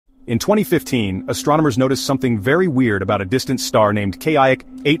In 2015, astronomers noticed something very weird about a distant star named KIAC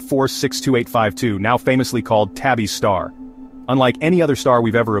 84628552, now famously called Tabby's star. Unlike any other star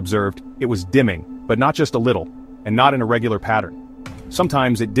we've ever observed, it was dimming, but not just a little, and not in a regular pattern.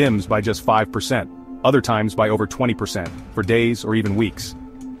 Sometimes it dims by just 5%, other times by over 20%, for days or even weeks.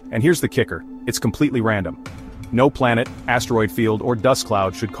 And here's the kicker, it's completely random. No planet, asteroid field, or dust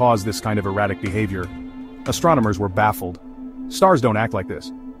cloud should cause this kind of erratic behavior. Astronomers were baffled. Stars don't act like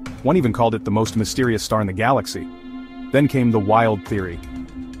this. One even called it the most mysterious star in the galaxy. Then came the wild theory.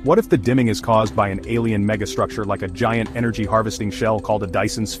 What if the dimming is caused by an alien megastructure like a giant energy-harvesting shell called a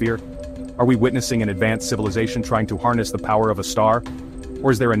Dyson sphere? Are we witnessing an advanced civilization trying to harness the power of a star?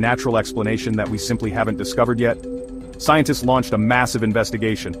 Or is there a natural explanation that we simply haven't discovered yet? Scientists launched a massive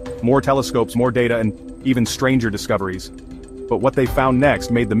investigation, more telescopes, more data, and even stranger discoveries. But what they found next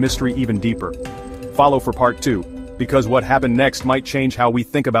made the mystery even deeper. Follow for part 2, because what happened next might change how we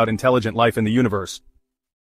think about intelligent life in the universe.